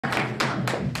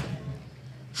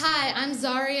Hi, I'm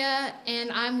Zaria,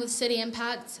 and I'm with City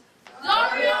Impact.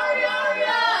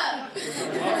 Zaria!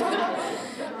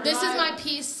 This is my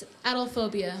piece,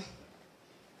 Adelphobia.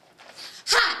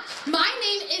 Hi, my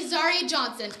name is Zaria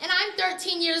Johnson, and I'm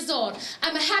 13 years old.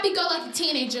 I'm a happy-go-lucky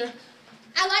teenager.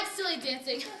 I like silly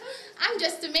dancing. I'm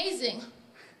just amazing.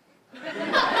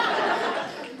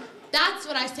 That's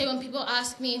what I say when people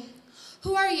ask me,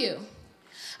 who are you?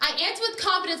 I answer with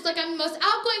confidence like I'm the most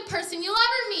outgoing person you'll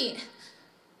ever meet.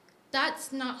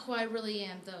 That's not who I really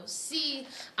am, though. See,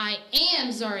 I am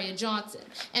Zaria Johnson,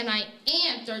 and I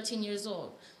am 13 years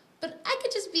old. But I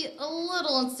could just be a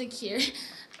little insecure.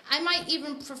 I might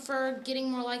even prefer getting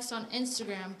more likes on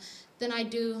Instagram than I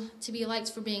do to be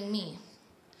liked for being me.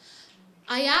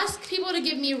 I ask people to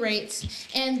give me rates,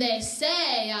 and they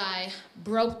say I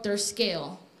broke their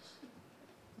scale.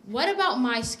 What about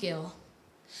my scale?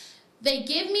 They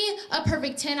give me a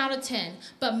perfect 10 out of 10,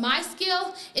 but my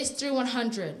scale is through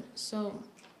 100. So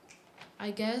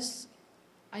I guess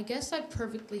I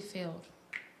perfectly failed.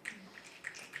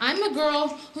 I'm a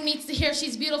girl who needs to hear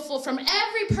she's beautiful from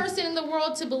every person in the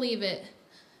world to believe it.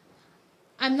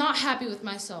 I'm not happy with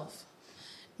myself.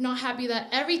 Not happy that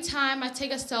every time I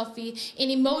take a selfie, an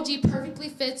emoji perfectly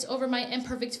fits over my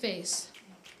imperfect face.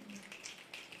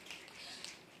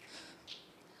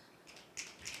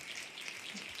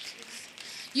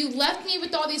 You left me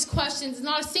with all these questions,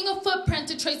 not a single footprint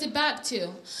to trace it back to.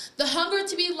 The hunger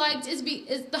to be liked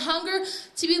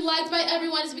by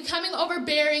everyone is becoming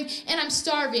overbearing, and I'm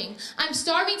starving. I'm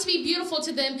starving to be beautiful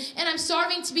to them, and I'm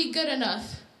starving to be good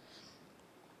enough.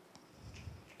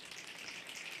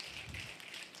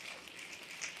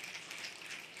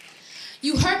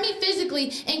 You hurt me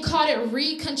physically and called it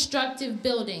reconstructive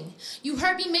building. You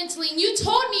hurt me mentally and you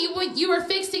told me you were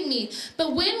fixing me.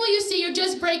 But when will you see you're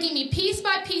just breaking me piece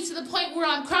by piece to the point where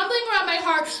I'm crumbling around my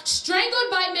heart, strangled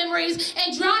by memories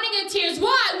and drowning in tears?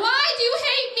 Why? Why do you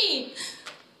hate me?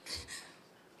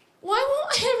 Why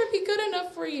won't I ever be good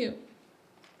enough for you?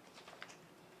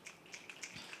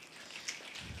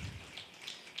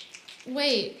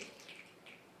 Wait.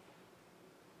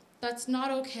 That's not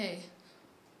okay.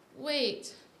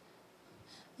 Wait,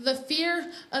 the fear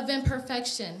of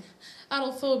imperfection,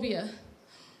 adelphobia,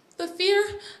 the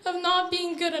fear of not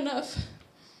being good enough,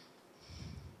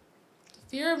 the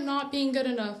fear of not being good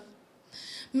enough.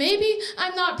 Maybe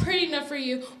I'm not pretty enough for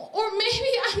you, or maybe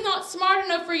I'm not smart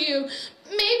enough for you.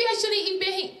 Maybe I shouldn't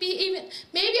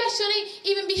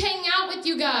even be hanging out with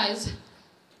you guys.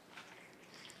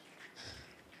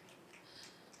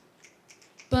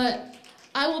 But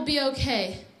I will be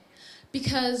okay.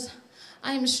 Because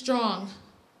I am strong,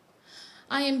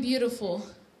 I am beautiful,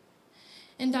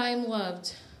 and I am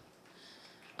loved.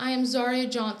 I am Zaria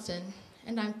Johnson,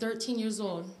 and I'm 13 years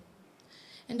old,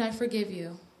 and I forgive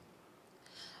you.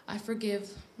 I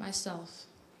forgive myself.